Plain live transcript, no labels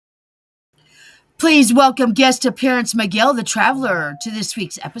Please welcome guest appearance Miguel the Traveler to this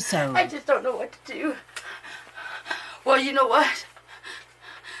week's episode. I just don't know what to do. Well, you know what?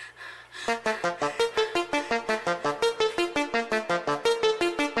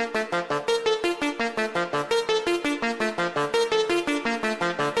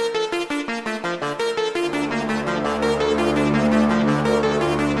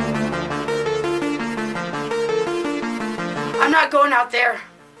 I'm not going out there.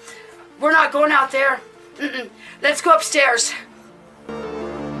 We're not going out there. Let's go upstairs.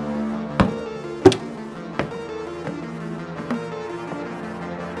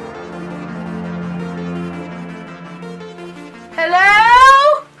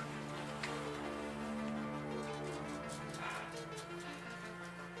 Hello?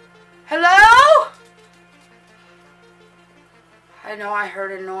 Hello? I know I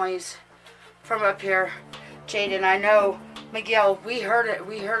heard a noise from up here. Jaden, I know. Miguel, we heard it.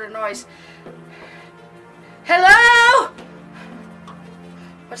 We heard a noise. Hello?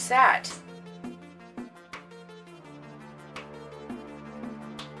 What's that?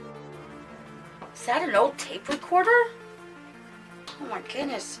 Is that an old tape recorder? Oh my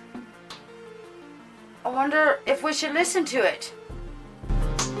goodness. I wonder if we should listen to it.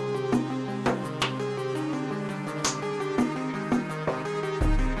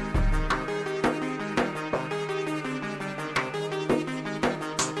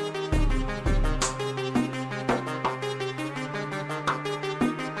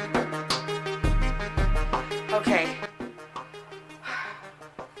 Okay.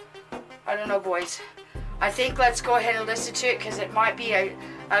 I don't know, boys. I think let's go ahead and listen to it because it might be a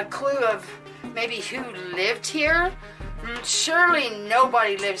clue of maybe who lived here. Surely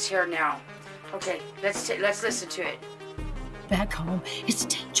nobody lives here now. Okay, let's listen to it. Back home, it's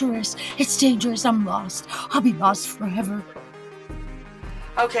dangerous. It's dangerous. I'm lost. I'll be lost forever.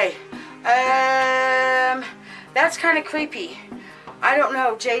 Okay. That's kind of creepy. I don't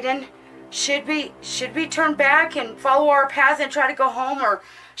know, Jaden. Should we turn back and follow our path and try to go home, or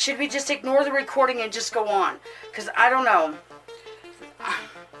should we just ignore the recording and just go on? Because I don't know.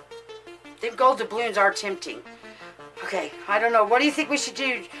 The gold doubloons are tempting. Okay, I don't know. What do you think we should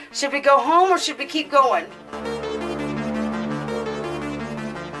do? Should we go home or should we keep going?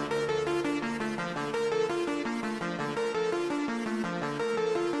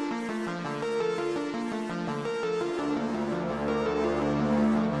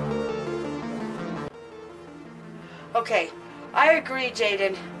 Okay, I agree,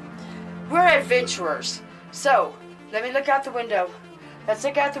 Jaden. We're adventurers. So, let me look out the window. Let's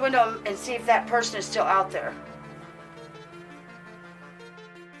look out the window and see if that person is still out there.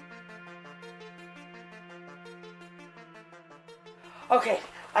 Okay,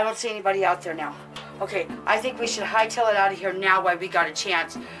 I don't see anybody out there now. Okay, I think we should hightail it out of here now while we got a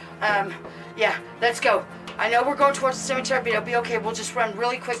chance. Yeah, let's go. I know we're going towards the cemetery, but it'll be okay. We'll just run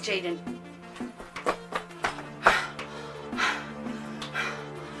really quick, Jaden.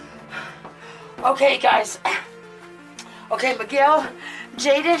 Okay, guys. Okay, Miguel,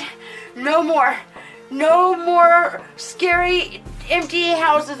 Jaden, no more scary, empty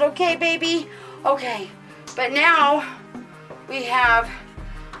houses, okay, baby? Okay, but now we have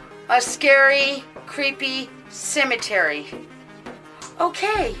a scary, creepy cemetery.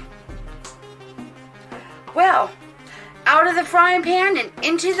 Okay. Well, out of the frying pan and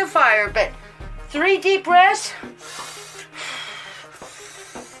into the fire, but 3 deep breaths.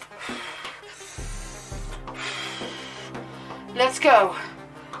 Let's go.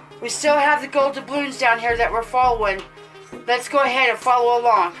 We still have the gold doubloons down here that we're following. Let's go ahead and follow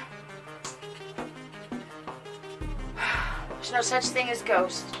along. There's no such thing as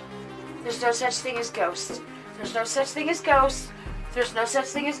ghosts. There's no such thing as ghosts. There's no such thing as ghosts. There's no such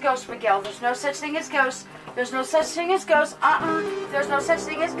thing as ghosts, Miguel. There's no such thing as ghosts. There's no such thing as ghosts. There's no such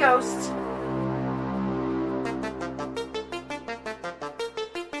thing as ghosts.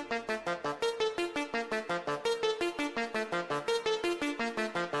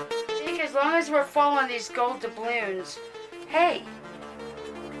 As long as we're following these gold doubloons. Hey,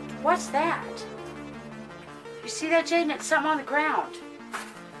 what's that? You see that, Jaden? It's something on the ground.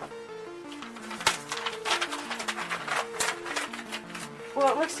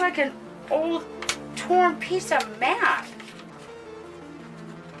 Well, it looks like an old torn piece of map.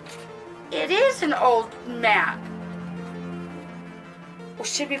 It is an old map. Well,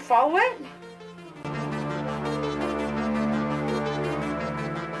 should we follow it?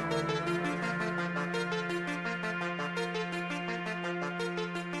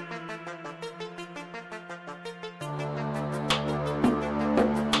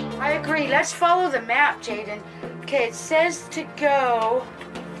 I agree. Let's follow the map, Jaden. Okay, it says to go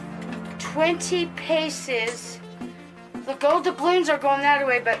 20 paces. The gold doubloons are going that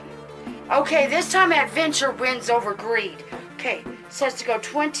way, but okay, this time adventure wins over greed. Okay, it says to go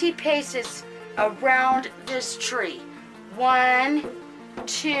 20 paces around this tree. 1,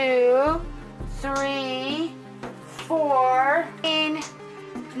 2, 3, 4,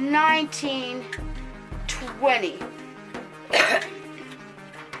 19, 20.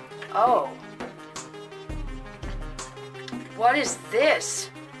 Oh. What is this?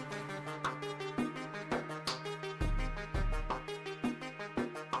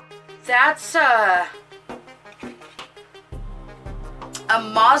 That's a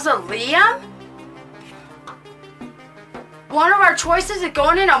mausoleum? One of our choices is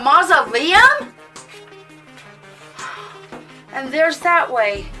going in a mausoleum? And there's that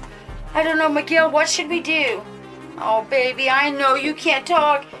way. I don't know, Miguel, what should we do? Oh, baby, I know you can't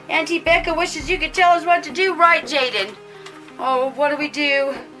talk. Auntie Becca wishes you could tell us what to do, right, Jaden? Oh, what do we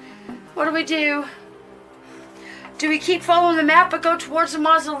do? What do we do? Do we keep following the map but go towards the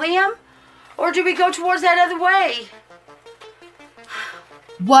mausoleum? Or do we go towards that other way?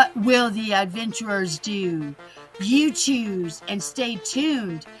 What will the adventurers do? You choose and stay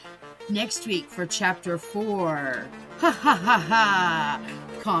tuned next week for Chapter 4. Ha ha ha ha!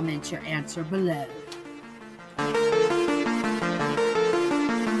 Comment your answer below.